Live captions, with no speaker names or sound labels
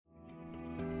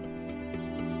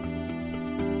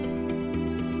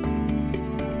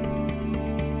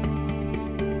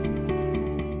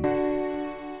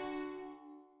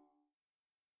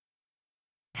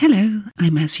Hello,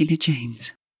 I'm Ursula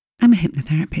James. I'm a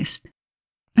hypnotherapist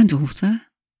and author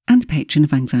and patron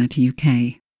of Anxiety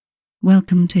UK.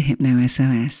 Welcome to Hypno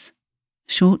SOS,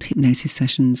 short hypnosis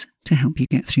sessions to help you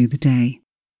get through the day.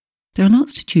 There are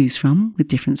lots to choose from with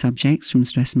different subjects from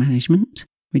stress management,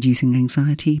 reducing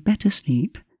anxiety, better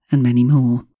sleep, and many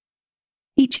more.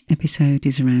 Each episode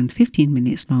is around 15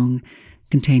 minutes long,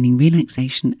 containing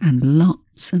relaxation and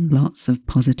lots of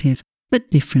positive but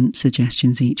different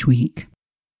suggestions each week.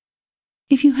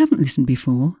 If you haven't listened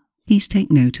before, please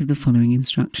take note of the following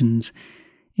instructions.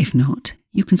 If not,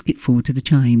 you can skip forward to the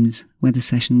chimes, where the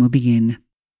session will begin.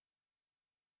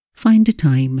 Find a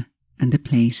time and a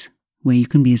place where you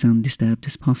can be as undisturbed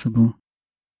as possible.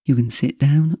 You can sit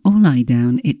down or lie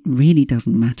down, it really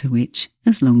doesn't matter which,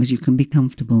 as long as you can be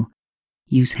comfortable.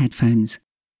 Use headphones.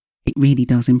 It really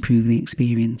does improve the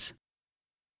experience.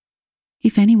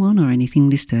 If anyone or anything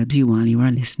disturbs you while you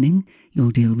are listening,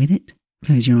 you'll deal with it.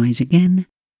 Close your eyes again,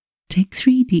 take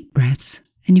 3 deep breaths,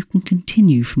 and you can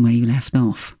continue from where you left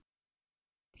off.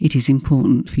 It is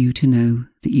important for you to know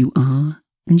that you are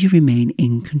and you remain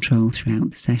in control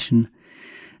throughout the session,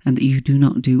 and that you do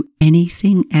not do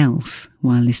anything else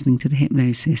while listening to the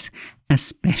hypnosis,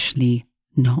 especially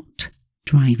not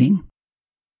driving.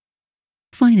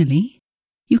 Finally,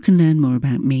 you can learn more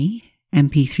about me,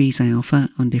 MP3s I offer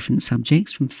on different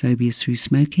subjects from phobias through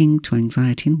smoking to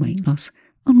anxiety and weight loss,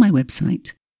 on my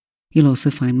website. You'll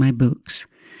also find my books,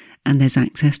 and there's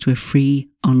access to a free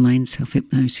online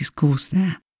self-hypnosis course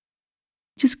there.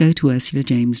 Just go to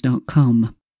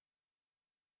ursulajames.com.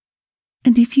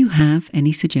 And if you have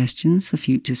any suggestions for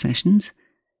future sessions,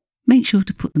 make sure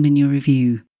to put them in your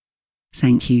review.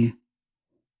 Thank you.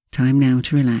 Time now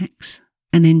to relax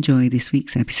and enjoy this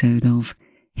week's episode of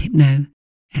Hypno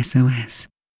SOS.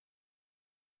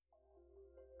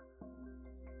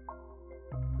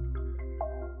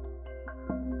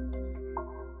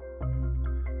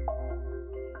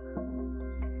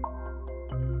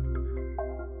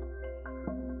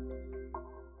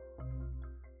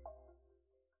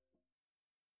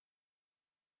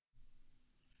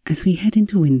 As we head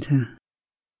into winter,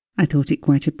 I thought it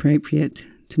quite appropriate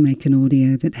to make an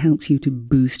audio that helps you to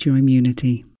boost your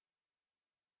immunity.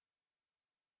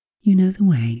 You know the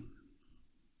way.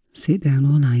 Sit down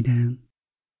or lie down.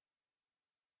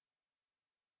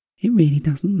 It really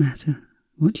doesn't matter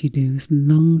what you do as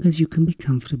long as you can be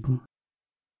comfortable.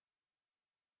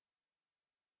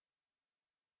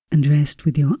 And rest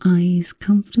with your eyes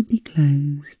comfortably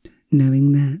closed,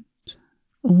 knowing that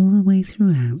all the way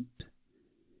throughout,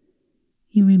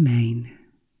 you remain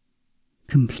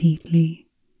completely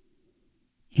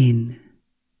in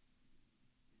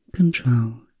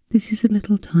control. This is a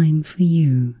little time for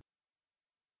you.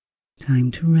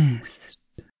 Time to rest.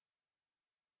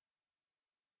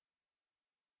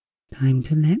 Time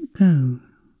to let go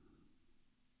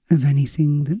of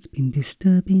anything that's been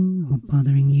disturbing or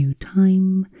bothering you.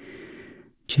 Time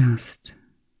just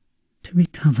to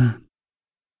recover.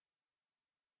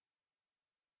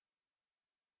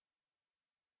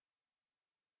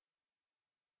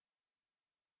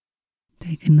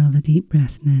 Take another deep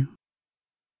breath now.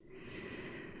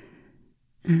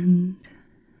 And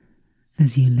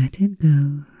as you let it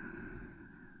go,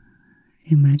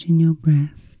 imagine your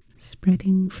breath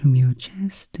spreading from your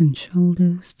chest and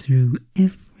shoulders through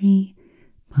every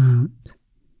part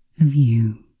of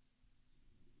you,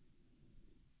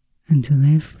 until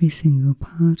every single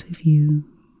part of you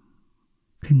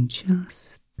can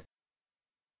just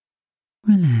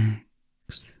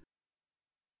relax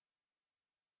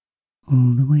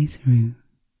all the way through.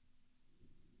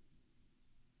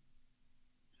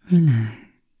 Relax.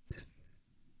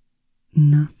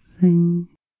 Nothing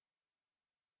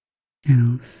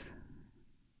else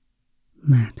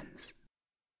matters.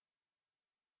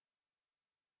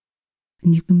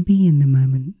 And you can be in the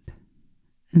moment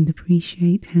and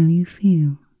appreciate how you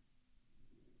feel.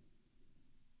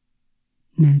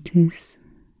 Notice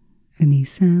any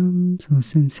sounds or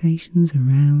sensations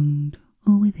around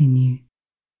or within you.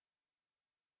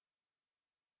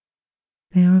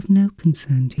 They are of no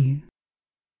concern to you.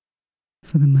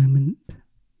 For the moment,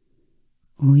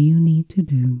 all you need to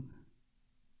do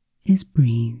is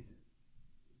breathe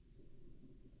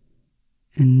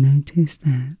and notice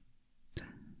that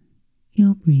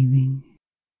your breathing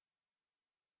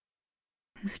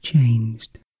has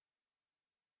changed.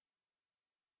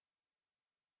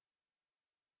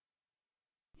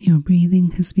 Your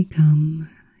breathing has become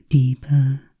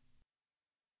deeper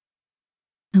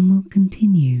and will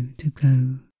continue to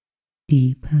go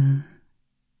deeper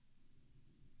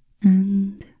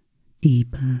and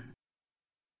deeper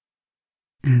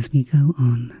as we go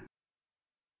on.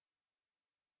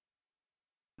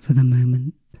 for the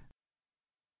moment.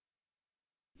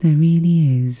 There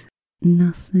really is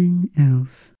nothing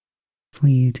else for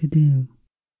you to do.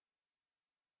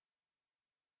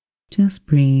 Just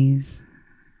breathe.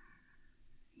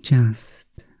 Just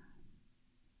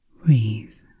breathe.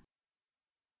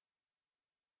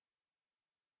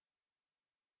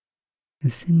 A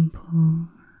simple,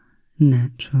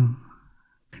 natural,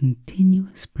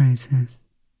 continuous process,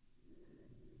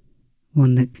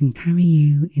 one that can carry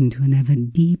you into an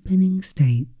ever-deepening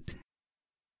state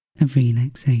of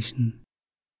relaxation,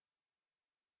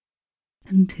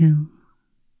 until,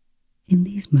 in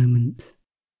these moments,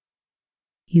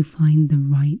 you find the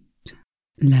right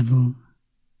level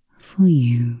for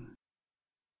you,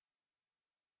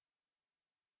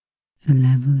 a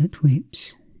level at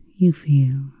which you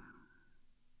feel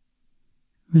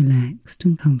relaxed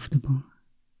and comfortable,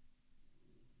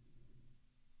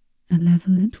 a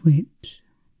level at which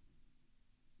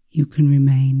you can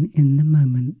remain in the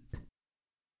moment,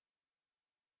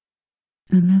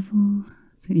 a level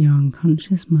that your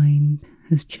unconscious mind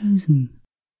has chosen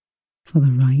for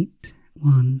the right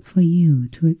one for you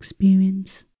to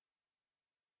experience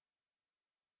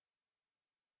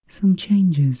some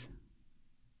changes,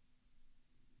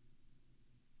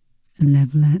 a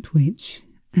level at which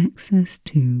access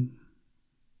to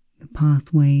the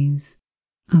pathways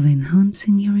of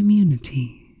enhancing your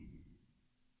immunity,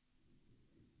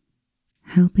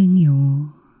 helping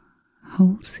your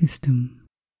whole system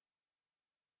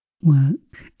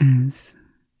work as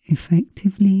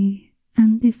effectively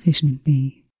and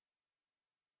efficiently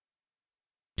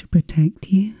to protect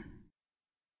you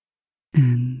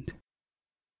and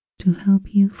to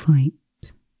help you fight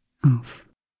off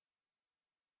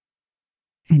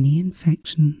any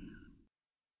infection,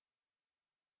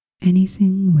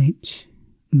 anything which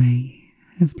may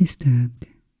have disturbed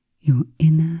your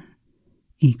inner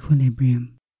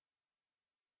equilibrium.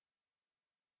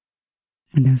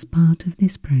 And as part of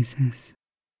this process,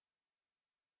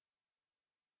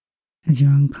 as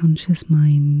your unconscious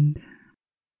mind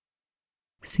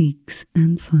seeks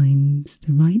and finds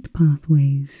the right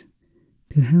pathways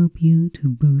to help you to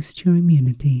boost your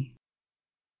immunity,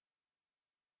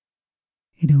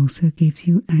 it also gives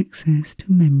you access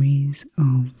to memories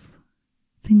of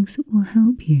things that will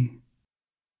help you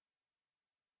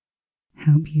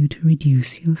to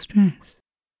reduce your stress.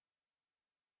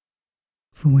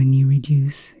 For when you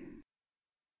reduce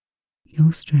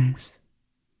your stress,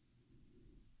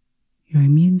 your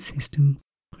immune system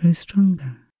grows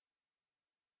stronger.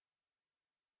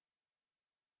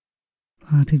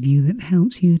 Part of you that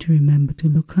helps you to remember to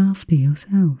look after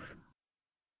yourself.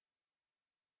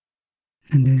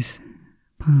 And as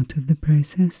part of the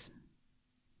process,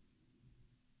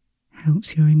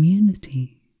 helps your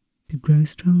immunity to grow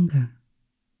stronger.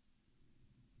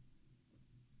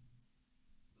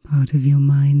 Part of your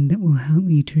mind that will help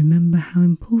you to remember how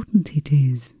important it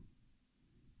is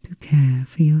to care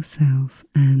for yourself,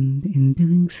 and in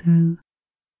doing so,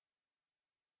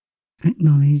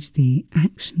 acknowledge the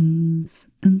actions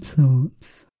and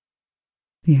thoughts,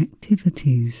 the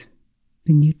activities,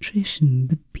 the nutrition,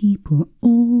 the people,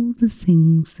 all the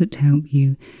things that help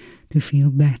you to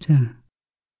feel better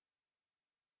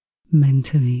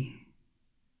mentally,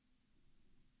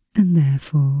 and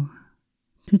therefore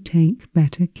to take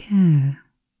better care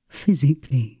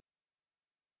physically.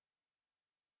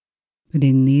 But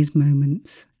in these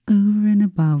moments, over and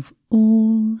above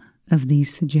all of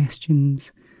these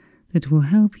suggestions that will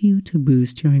help you to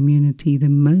boost your immunity, the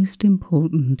most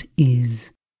important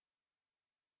is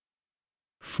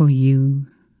for you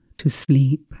to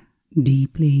sleep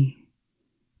deeply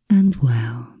and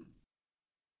well.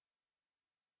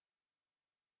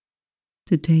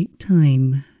 To take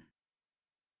time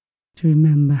to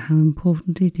remember how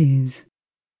important it is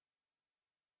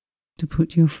to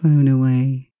put your phone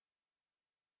away,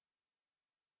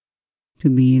 to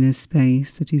be in a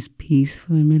space that is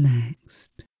peaceful and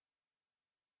relaxed,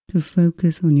 to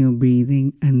focus on your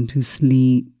breathing and to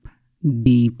sleep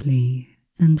deeply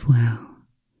and well.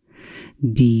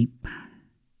 Deep,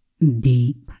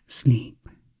 deep sleep.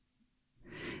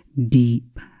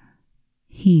 Deep,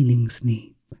 healing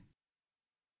sleep.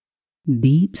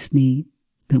 Deep sleep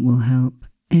that will help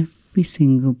every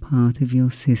single part of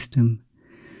your system,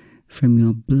 from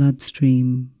your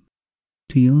bloodstream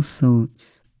to your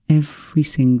thoughts, every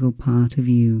single part of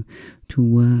you to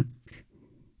work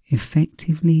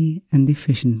effectively and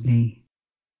efficiently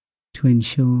to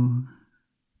ensure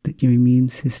that your immune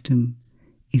system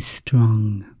is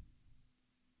strong,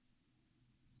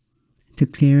 to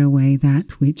clear away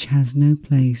that which has no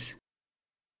place,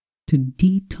 to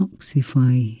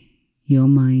detoxify your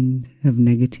mind of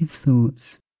negative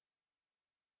thoughts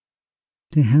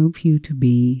to help you to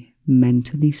be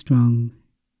mentally strong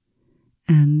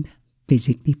and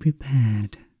physically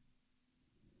prepared,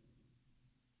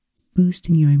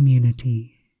 boosting your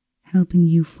immunity, helping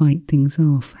you fight things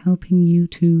off, helping you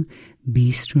to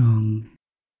be strong,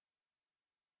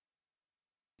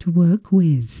 to work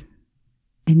with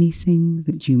anything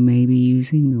that you may be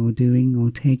using or doing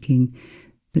or taking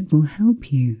that will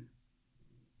help you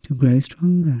to grow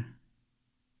stronger,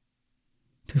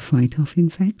 to fight off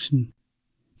infection,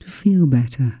 to feel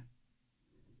better,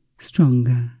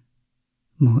 stronger,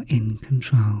 more in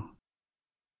control.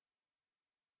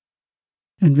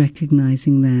 And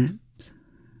recognizing that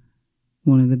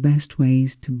one of the best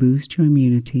ways to boost your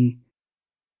immunity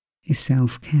is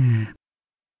self-care.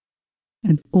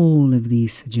 And all of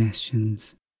these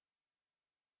suggestions,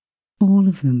 all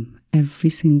of them,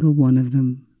 every single one of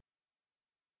them,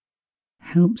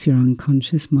 helps your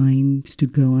unconscious mind to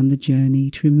go on the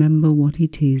journey to remember what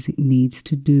it is it needs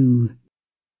to do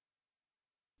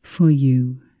for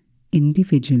you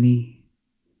individually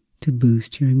to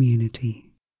boost your immunity.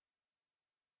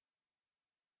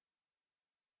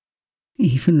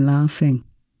 Even laughing,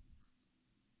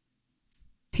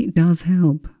 it does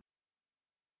help.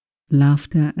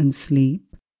 Laughter and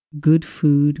sleep, good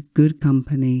food, good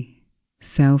company,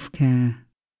 self-care,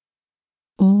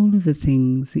 all of the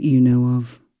things that you know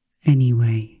of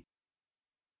anyway,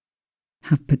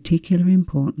 have particular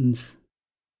importance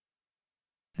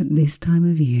at this time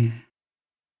of year,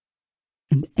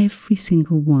 and every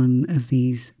single one of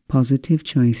these positive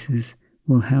choices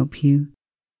will help you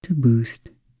to boost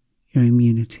your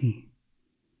immunity,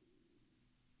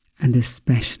 and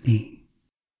especially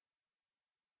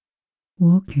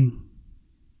walking,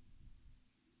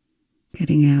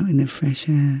 getting out in the fresh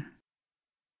air.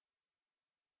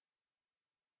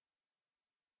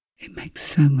 It makes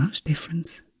so much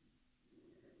difference.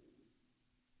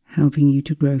 Helping you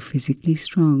to grow physically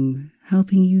strong,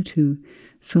 helping you to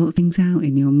sort things out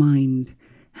in your mind,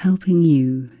 helping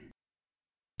you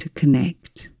to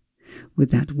connect with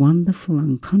that wonderful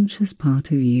unconscious part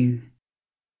of you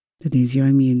that is your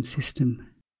immune system,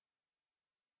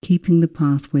 keeping the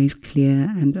pathways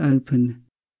clear and open,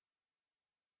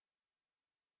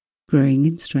 growing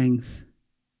in strength,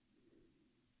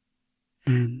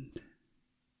 and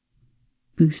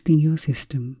boosting your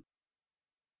system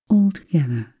all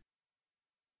together.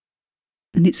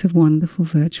 And it's a wonderful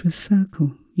virtuous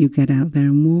circle. You get out there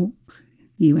and walk,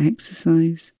 you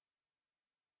exercise,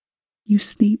 you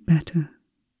sleep better.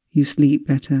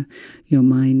 Your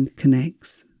mind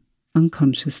connects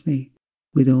unconsciously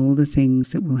with all the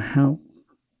things that will help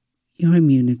your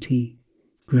immunity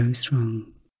grow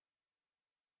strong.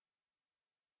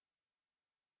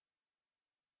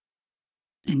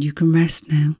 And you can rest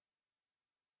now.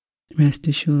 Rest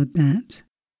assured that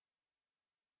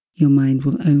your mind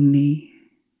will only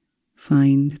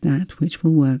find that which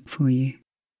will work for you,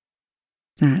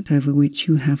 that over which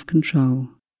you have control,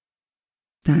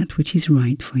 that which is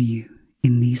right for you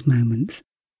in these moments,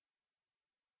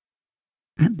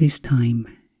 at this time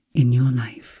in your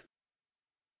life.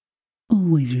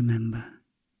 Always remember,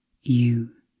 you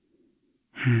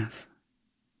have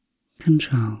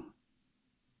control.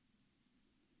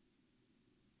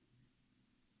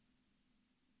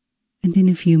 And in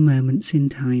a few moments in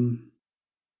time,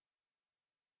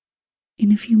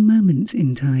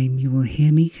 you will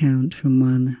hear me count from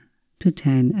 1 to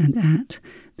 10, and at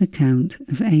the count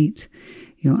of 8,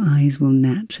 your eyes will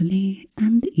naturally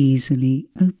and easily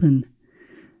open.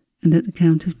 And at the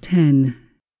count of 10,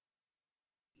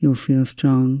 you'll feel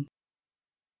strong,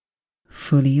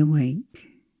 fully awake,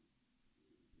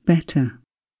 better,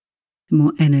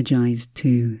 more energized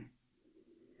too.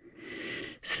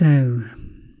 So,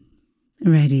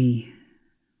 ready.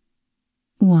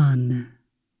 1,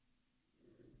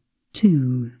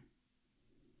 2,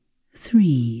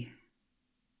 3,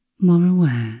 more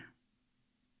aware.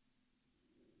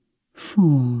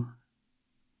 4,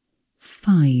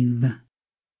 5,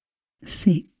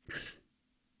 6,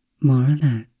 more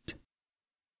alert.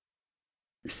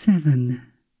 7,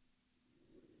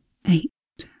 8,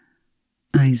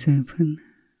 eyes open,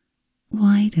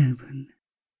 wide open.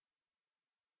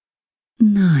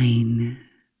 9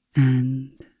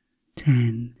 and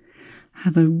 10.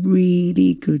 Have a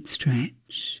really good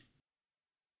stretch.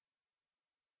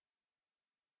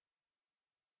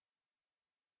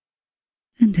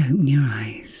 And open your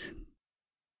eyes.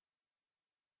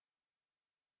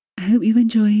 I hope you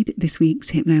enjoyed this week's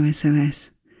Hypno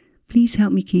SOS. Please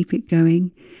help me keep it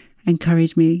going.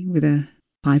 Encourage me with a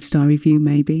 5-star review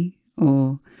maybe,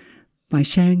 or by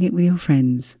sharing it with your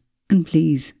friends. And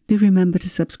please do remember to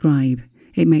subscribe.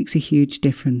 It makes a huge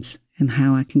difference in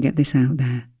how I can get this out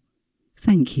there.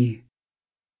 Thank you.